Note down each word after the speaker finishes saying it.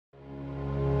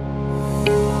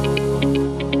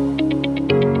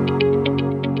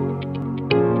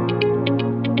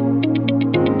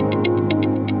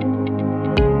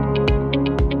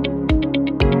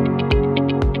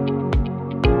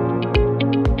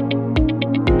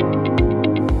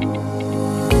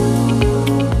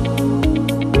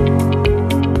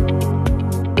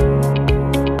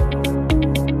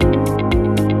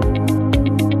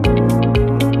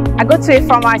to a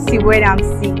pharmacy when I'm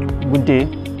sick. Good day,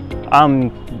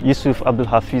 I'm Yusuf Abdul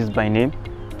Hafiz by name,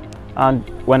 and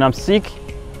when I'm sick,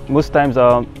 most times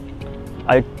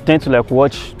I tend to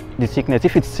watch the sickness.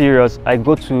 If it's serious, I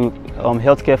go to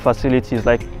healthcare facilities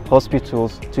like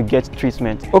hospitals to get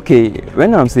treatment. Okay,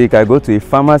 when I'm sick, I go to a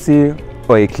pharmacy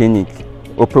or a clinic,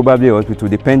 or probably a hospital,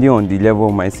 depending on the level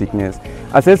of my sickness.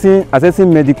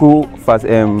 Assessing medical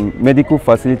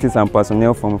facilities and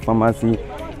personnel from pharmacy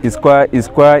is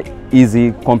quite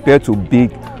easy compared to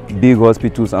big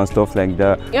hospitals and stuff like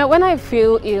that. Yeah, when I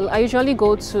feel ill, I usually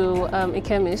go to a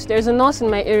chemist. There's a nurse in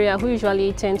my area who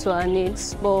usually tends to our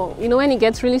needs, but when it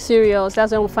gets really serious,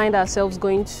 that's when we find ourselves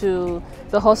going to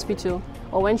the hospital,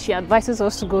 or when she advises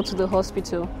us to go to the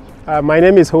hospital. My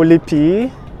name is Holy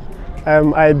P.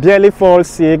 I barely fall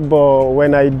sick, but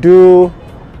when I do,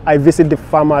 I visit the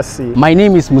pharmacy. My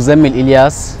name is Muzamil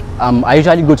Ilyas. I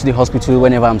usually go to the hospital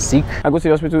whenever I'm sick. I go to the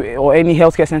hospital or any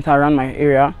healthcare center around my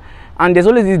area, and there's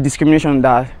always this discrimination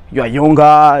that you are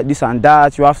younger, this and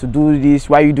that, you have to do this,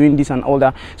 why are you doing this and all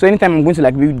that. So anytime I'm going to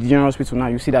the general hospital now,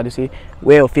 you see that they say,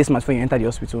 wear your face mask when you enter the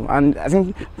hospital. And I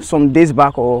think some days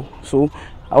back or so,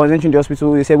 I was entering the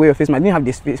hospital, they said, wear your face mask. I didn't have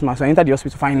this face mask, so I entered the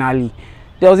hospital finally.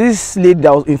 There was this lady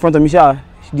that was in front of me,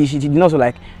 she did not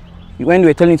when they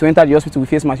were telling me to enter the hospital with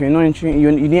face mask, you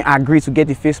didn't agree to get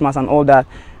the face mask and all that.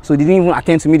 So they didn't even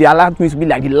attend to me. They allowed me to be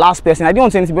like the last person. I didn't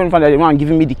want anything to be one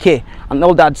giving me the care and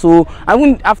all that. So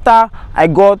after I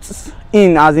got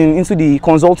into the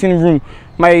consulting room,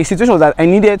 my situation was that I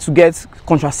needed to get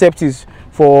contraceptives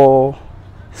for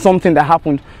something that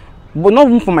happened, but not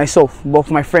even for myself, but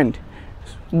for my friend.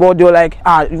 But they were like,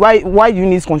 why do you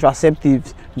need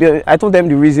contraceptives? I told them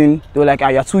the reason. They were like,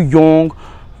 you're too young,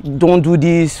 don't do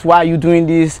this, why are you doing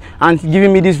this? And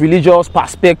giving me this religious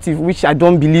perspective, which I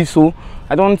don't believe so.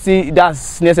 I don't see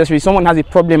that's necessary. Someone has a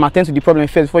problem, attend to the problem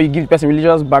first before you give the person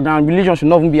religious background. Religion should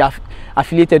not even be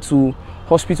affiliated to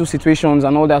hospital situations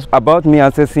and all that. About me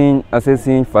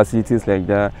assessing facilities like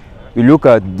that, we look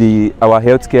at our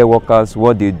healthcare workers,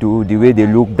 what they do, the way they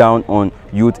look down on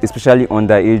youth, especially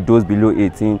underage, those below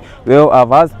 18. Well,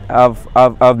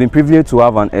 I've been privileged to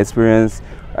have an experience.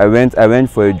 I went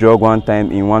for a jog one time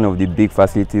in one of the big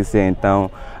facilities here in town,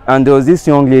 and there was this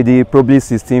young lady, probably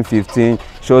 16, 15.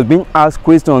 She was being asked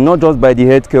questions not just by the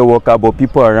healthcare worker, but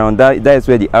people around. That is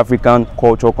where the African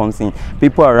culture comes in.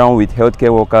 People around with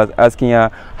healthcare workers asking her,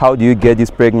 how do you get this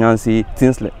pregnancy?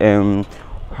 Things like,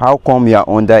 how come you are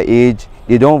underage?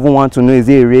 They don't even want to know, is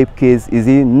it a rape case? Is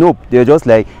it? Nope. They're just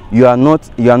like, you are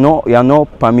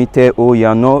not permitted, or you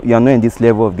are not in this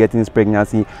level of getting this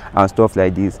pregnancy and stuff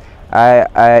like this.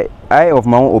 I of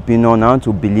my own opinion, I want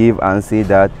to believe and say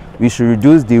that we should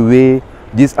reduce the way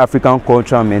this African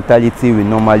cultural mentality we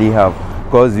normally have,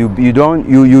 because you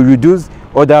reduce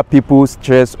other people's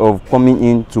stress of coming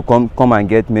in to come and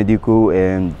get medical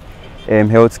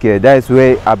health care. That is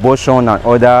where abortion and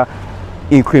other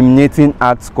incriminating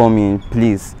acts come in.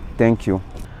 Please, thank you.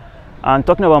 And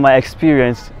talking about my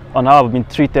experience on how I've been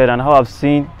treated and how I've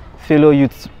seen fellow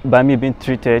youths by me being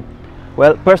treated.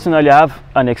 Well, personally, I have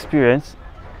an experience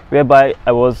whereby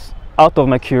I was, out of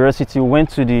my curiosity, went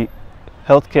to the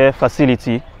healthcare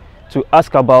facility to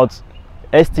ask about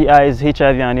STIs,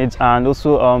 HIV and AIDS, and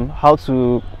also how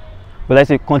to,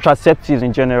 contraceptives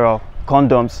in general,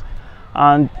 condoms.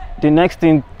 And the next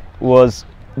thing was,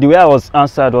 the way I was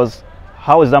answered was,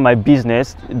 how is that my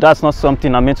business? That's not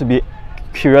something I'm meant to be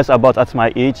curious about at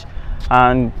my age.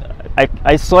 And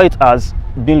I saw it as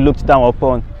being looked down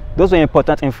upon. Those were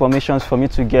important informations for me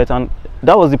to get, and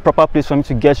that was the proper place for me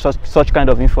to get such kind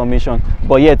of information.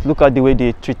 But yet, look at the way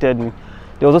they treated me.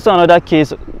 There was also another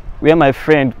case where my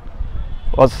friend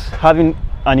was having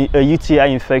a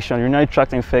UTI infection, urinary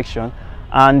tract infection,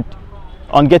 and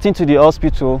on getting to the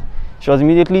hospital, she was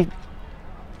immediately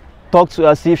talked to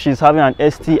as if she's having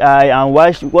an STI, and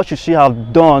what should she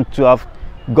have done to have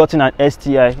gotten an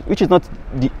STI, which is not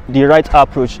the right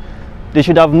approach. They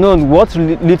should have known what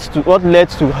led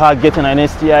to her getting an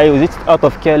STI. Was it out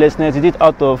of carelessness? Is it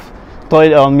out of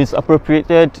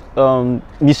misappropriated,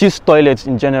 misused toilets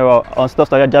in general, and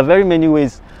stuff like that? There are very many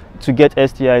ways to get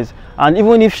STIs, and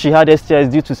even if she had STIs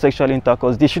due to sexual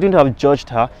intercourse, they shouldn't have judged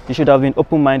her. They should have been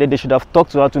open-minded. They should have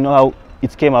talked to her to know how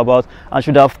it came about, and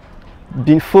should have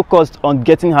been focused on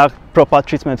getting her proper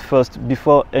treatment first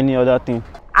before any other thing.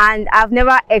 And I've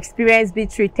never experienced being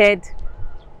treated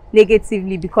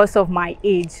negatively because of my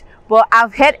age, but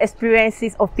I've had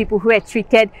experiences of people who were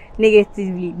treated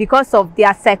negatively because of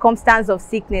their circumstance of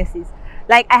sicknesses.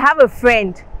 Like I have a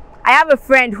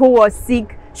friend who was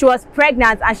sick. She was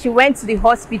pregnant and she went to the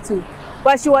hospital,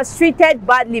 but she was treated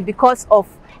badly because of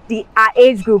her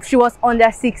age group. She was under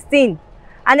 16,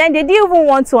 And then they didn't even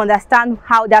want to understand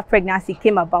how that pregnancy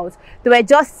came about. They were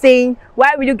just saying,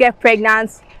 why will you get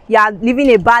pregnant? You are living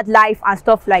a bad life and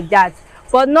stuff like that.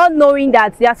 But not knowing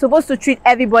that they are supposed to treat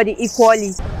everybody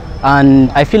equally.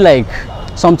 And I feel like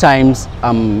sometimes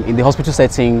in the hospital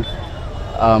setting,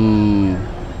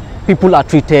 people are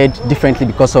treated differently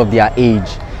because of their age.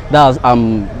 That's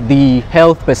the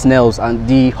health personnel and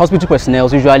the hospital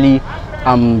personnel usually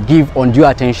give undue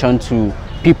attention to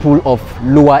people of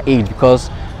lower age because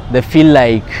they feel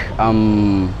like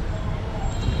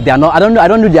they are not. I don't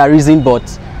know their reason, but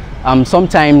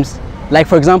sometimes, like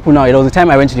for example, now there was a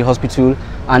time I went to the hospital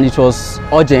and it was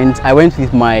urgent. I went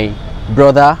with my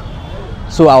brother,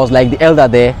 so I was like the elder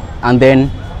there, and then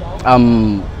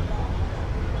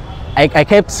I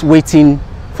kept waiting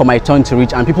for my turn to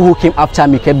reach, and people who came after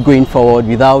me kept going forward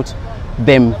without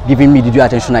them giving me the due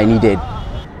attention I needed.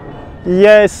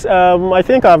 Yes, I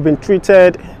think I've been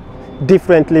treated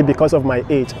differently because of my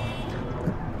age.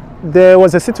 There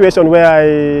was a situation where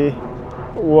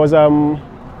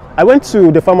I went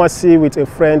to the pharmacy with a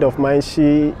friend of mine.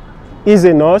 She is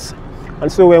a nurse,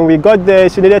 and so when we got there,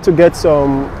 she needed to get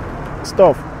some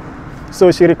stuff.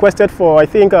 So she requested for, I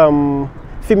think,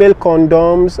 female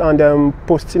condoms and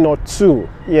Postinor 2,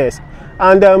 yes.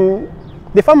 And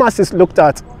the pharmacist looked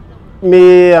at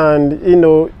me and, you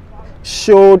know,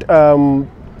 showed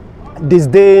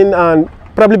disdain, and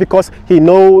probably because he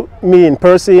know me in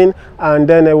person, and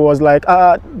then it was like,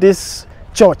 this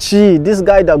churchy, this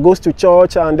guy that goes to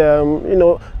church and you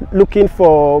know, looking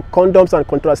for condoms and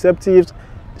contraceptives,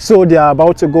 so they are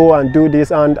about to go and do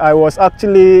this. And I was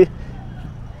actually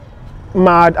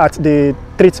mad at the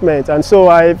treatment, and so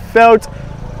I felt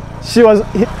he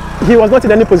was not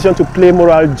in any position to play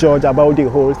moral judge about the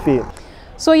whole thing.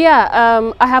 So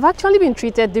yeah, I have actually been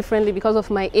treated differently because of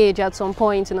my age at some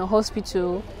point in a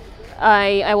hospital.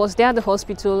 I was there at the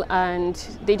hospital and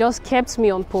they just kept me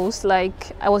on post,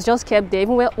 like I was just kept there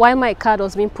even while my card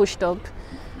was being pushed up.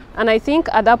 And I think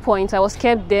at that point I was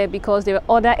kept there because there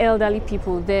were other elderly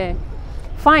people there.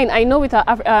 Fine, I know with our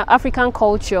African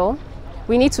culture,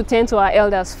 we need to tend to our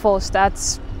elders first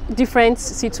at different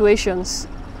situations.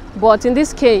 But in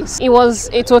this case, it was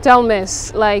a total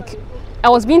mess. Like, I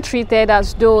was being treated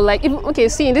as though, like, even, okay,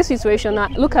 see, in this situation,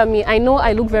 look at me. I know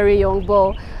I look very young,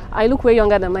 but I look way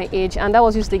younger than my age, and that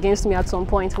was used against me at some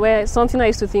point, where something I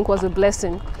used to think was a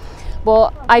blessing.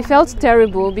 But I felt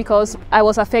terrible because I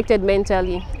was affected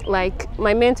mentally. Like,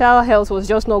 my mental health was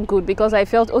just not good because I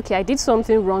felt, okay, I did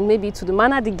something wrong, maybe to the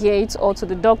man at the gate or to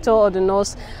the doctor or the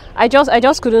nurse. I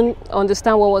just couldn't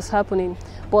understand what was happening.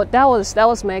 But that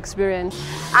was my experience.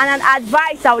 And an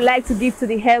advice I would like to give to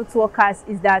the health workers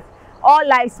is that all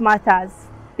lives matters.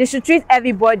 They should treat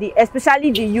everybody,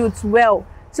 especially the youth, well,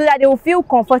 so that they will feel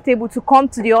comfortable to come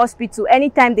to the hospital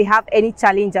anytime they have any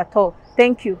challenge at all.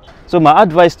 Thank you. So my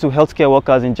advice to healthcare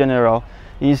workers in general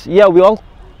is, yeah, we all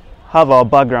have our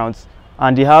backgrounds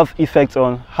and they have effects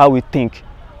on how we think.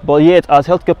 But yet, as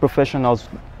healthcare professionals,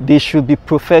 they should be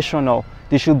professional.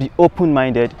 They should be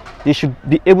open-minded. They should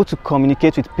be able to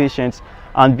communicate with patients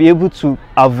and be able to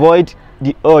avoid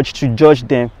the urge to judge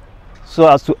them, so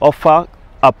as to offer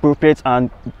appropriate and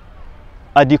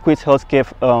adequate healthcare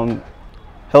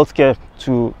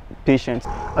to patients.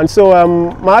 And so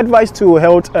my advice to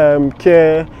health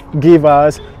care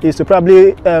givers is to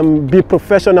probably be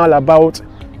professional about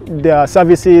their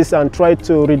services and try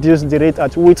to reduce the rate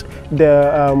at which they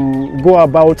go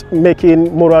about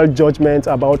making moral judgments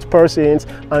about persons.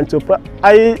 And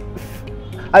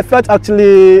I felt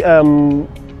actually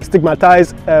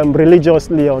stigmatized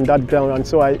religiously on that ground, and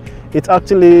so it's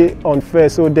actually unfair.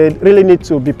 So they really need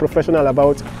to be professional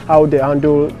about how they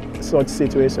handle such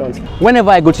situations. Whenever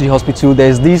I go to the hospital,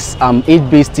 there's this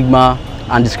age-based stigma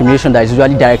and discrimination that is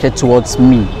usually directed towards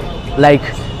me. Like,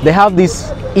 they have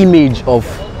this image of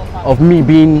me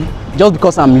being, just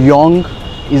because I'm young,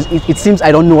 it seems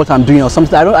I don't know what I'm doing or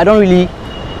something. I don't really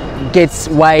get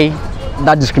why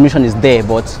that discrimination is there.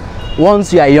 But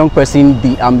once you are a young person,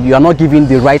 you are not given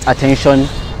the right attention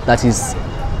that is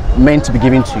meant to be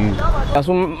given to you.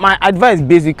 So my advice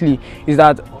basically is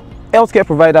that healthcare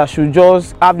providers should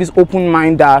just have this open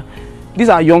mind that these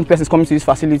are young persons coming to these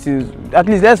facilities. At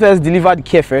least let's first deliver the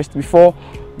care first before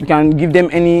we can give them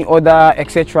any other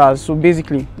etc. So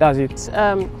basically, that's it.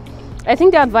 I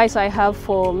think the advice I have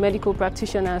for medical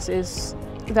practitioners is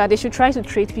that they should try to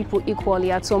treat people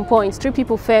equally at some point, treat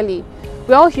people fairly.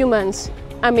 We're all humans.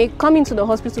 I may come into the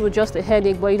hospital with just a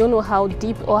headache, but you don't know how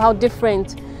deep or how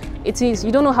different it is.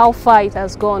 You don't know how far it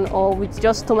has gone, or with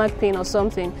just stomach pain or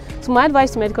something. So my advice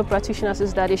to medical practitioners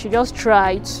is that they should just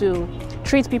try to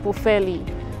treat people fairly.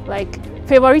 Like,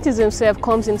 favoritism self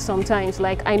comes in sometimes,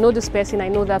 like I know this person, I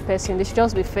know that person, they should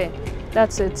just be fair.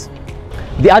 That's it.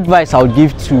 The advice I would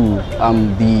give to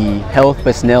the health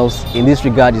personnel in this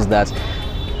regard is that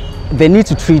they need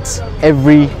to treat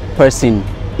every person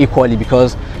equally,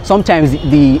 because sometimes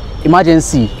the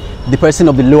emergency the person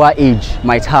of the lower age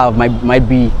might have might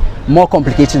be more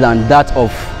complicated than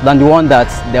the one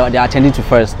that they are attending to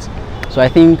first. So I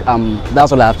think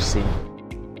that's all I have to say.